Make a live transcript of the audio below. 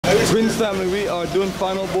Greetings family, we are doing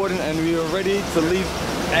final boarding and we are ready to leave.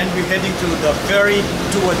 And we're heading to the ferry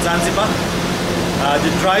towards Zanzibar. The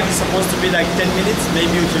drive is supposed to be like 10 minutes,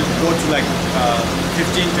 maybe it will go to like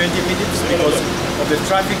 15-20 minutes because of the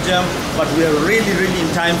traffic jam, but we are really in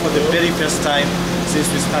time for the very first time since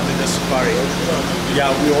we started the safari. Yeah,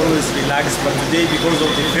 we always relax, but today because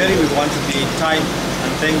of the ferry we want to be in time,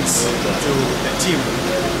 and thanks to the team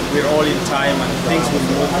we're all in time and things will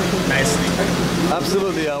move nicely.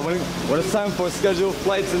 Absolutely, when it's time for scheduled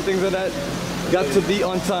flights and things like that, got to be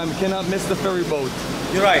on time, cannot miss the ferry boat.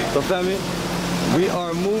 You're right. So family, we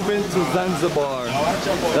are moving to Zanzibar.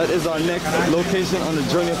 That is our next location on the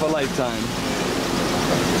journey of a lifetime.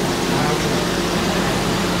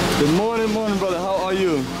 Good morning, brother. How are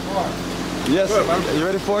you? Yes. Good, man. Are you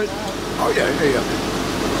ready for it? Oh yeah.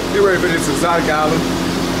 You ready for this exotic island?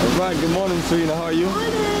 All right. Good morning, Serena. How are you?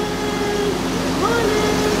 Morning.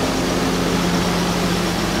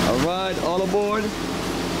 All right. All aboard.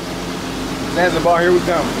 Zanzibar, here we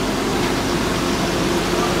come.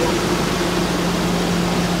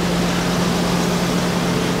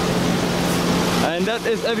 And that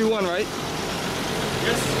is everyone, right?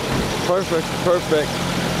 Yes. Perfect.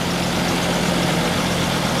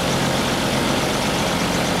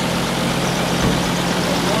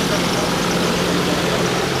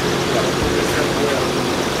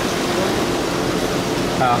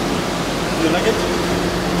 You like it?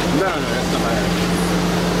 No, that's not bad.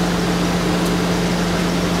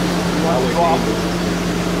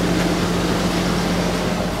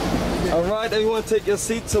 All right, everyone take your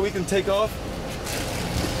seat so we can take off.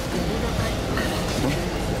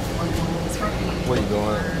 Where you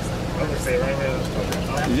going?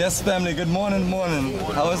 Yes, family, good morning.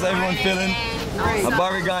 How is everyone feeling?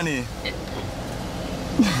 Habari gani?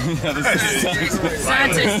 Yeah, this is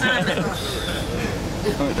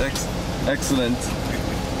excellent.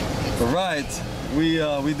 All right,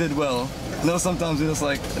 we did well. You know, sometimes we just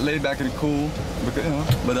like lay back and cool, because, you know,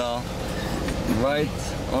 but right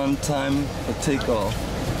on time for takeoff.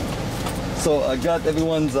 So I got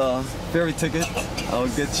everyone's ferry ticket. I'll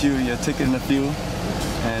get you your ticket in a few,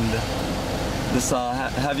 and just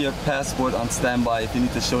have your passport on standby if you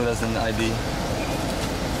need to show it as an ID.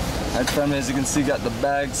 Alright family, as you can see, got the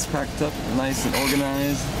bags packed up, nice and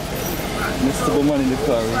organized. Mr. Bomani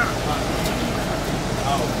Lukari.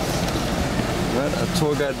 Right, our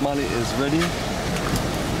tour guide Mali is ready,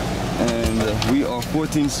 and we are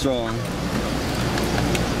 14 strong.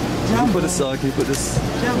 Can you put this? Can you put this? I'm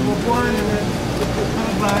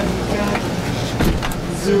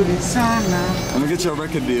gonna get you a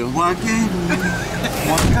record deal.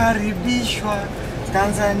 Wakaribishwa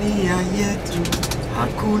Tanzania yetu,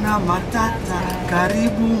 hakuna matata,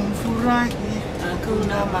 karibu mfurahi,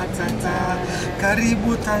 hakuna matata,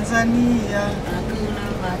 karibu Tanzania, hakuna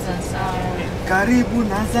matata, karibu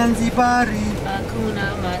na Zanzibari,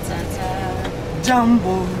 hakuna matata.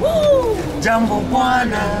 Jambo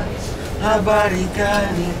bwana, habari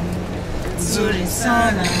gani? Nzuri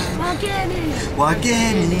sana.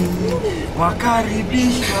 Wageni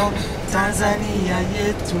wakaribishwa Tanzania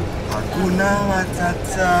yetu, hakuna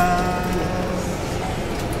matata.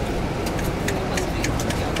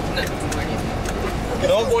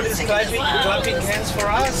 Nobody's clapping hands for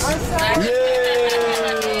us.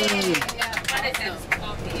 Yay!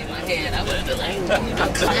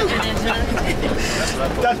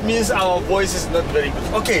 That means our voice is not very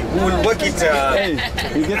good. Okay, we will work it. Hey,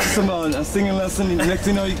 you get some a singing lesson. Next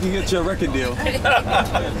thing you know, you can get your record deal.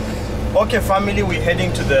 Okay, family, we're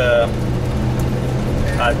heading to the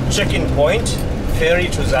check-in point, ferry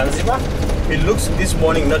to Zanzibar. It looks this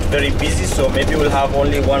morning not very busy, so maybe we'll have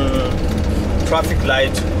only one traffic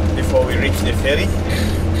light before we reach the ferry.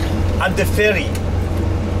 At the ferry,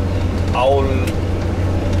 I'll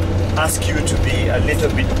ask you to be a little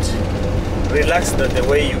bit relaxed than the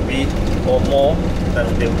way you be, or more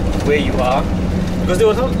than the way you are, because there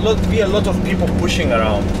will be a lot of people pushing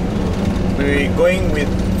around. We're going with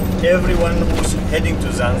everyone who's heading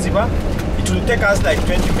to Zanzibar. It will take us like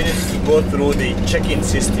 20 minutes to go through the check-in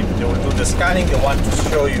system. They will do the scanning. They want to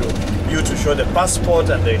show you to show the passport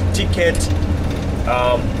and the ticket.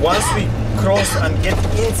 Once we cross and get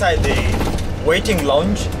inside the waiting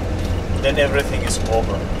lounge, then everything is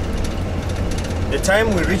over. The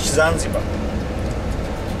time we reach Zanzibar,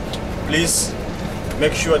 please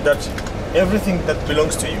make sure that everything that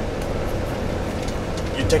belongs to you,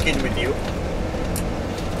 you take it with you,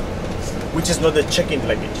 which is not the check-in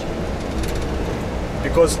luggage.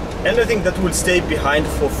 Because anything that will stay behind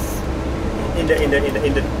in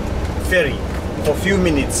the ferry for a few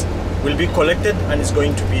minutes will be collected and is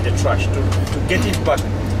going to be the trash. To get it back,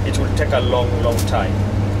 it will take a long time.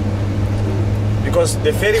 because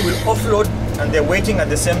the ferry will offload and they're waiting at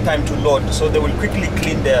the same time to load, so they will quickly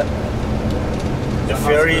clean the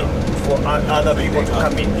ferry for other people to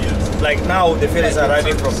come in. Like now, the ferry is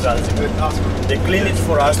arriving from Zanzibar. They clean it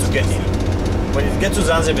for us to get in. When it gets to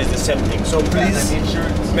Zanzibar, it's the same thing. So please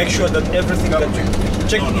make sure that everything that you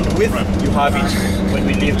check in with, you have it when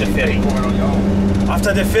we leave the ferry.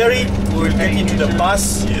 After the ferry, we will get into the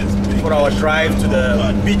bus for our drive to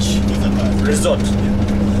the beach resort.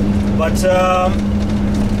 But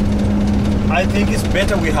I think it's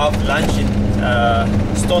better we have lunch in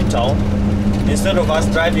Stone Town instead of us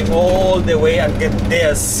driving all the way and get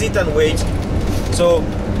there, sit and wait. So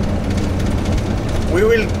we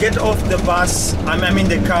will get off the bus, I mean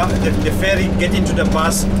the car, the ferry, get into the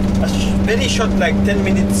bus, very short, like 10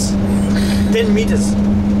 minutes, 10 meters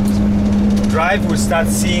drive. We'll start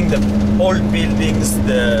seeing the old buildings,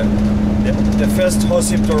 the first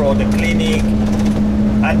hospital or the clinic,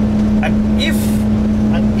 and if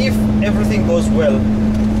everything goes well,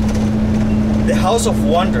 the House of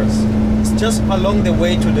Wonders is just along the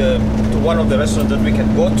way to one of the restaurants that we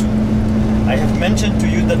can go to. I have mentioned to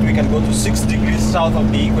you that we can go to 6 degrees south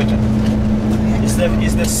of the equator.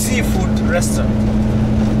 It's the seafood restaurant,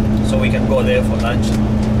 so we can go there for lunch.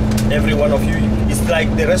 Every one of you, it's like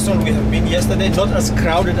the restaurant we have been yesterday, not as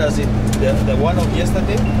crowded as the one of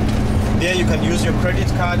yesterday. There you can use your credit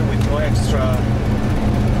card with no extra.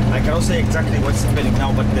 I cannot say exactly what's happening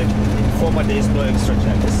now, but in former days, no extra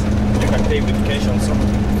charges. You can pay with cash also.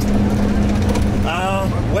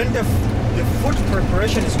 When the food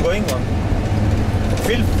preparation is going on,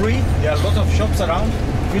 feel free. There are a lot of shops around.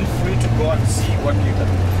 Feel free to go and see what you can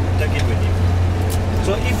take it with you.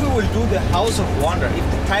 So if we will do the House of Wonder, if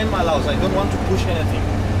the time allows, I don't want to push anything,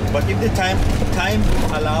 but if the time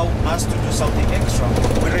allow us to do something extra,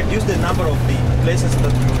 we reduce the number of the places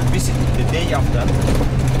that we will visit the day after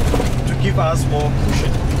to give us more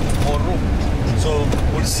cushion, more room. So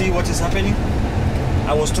we'll see what is happening.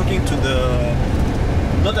 I was talking to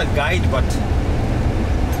not a guide, but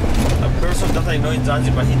a person that I know in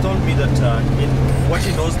Zanzibar. He told me that what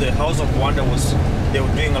he knows, the House of Wonder they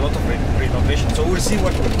were doing a lot of renovation. So we'll see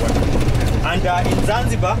what will work. And in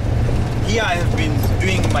Zanzibar, here I have been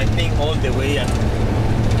doing my thing all the way, and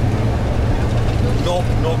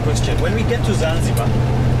no question. When we get to Zanzibar,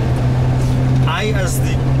 I, as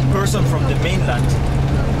the person from the mainland,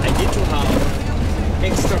 I need to have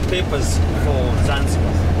extra papers for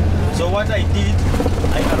Zanzibar. So what I did,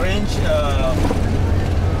 I arranged a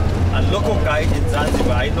local guide in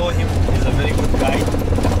Zanzibar. I know him, he's a very good guide,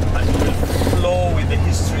 and he will flow with the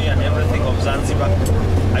history and everything of Zanzibar.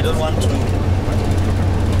 I don't want to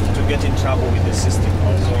get in trouble with the system.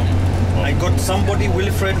 So I got somebody,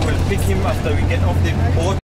 Wilfred will pick him after we get off the boat.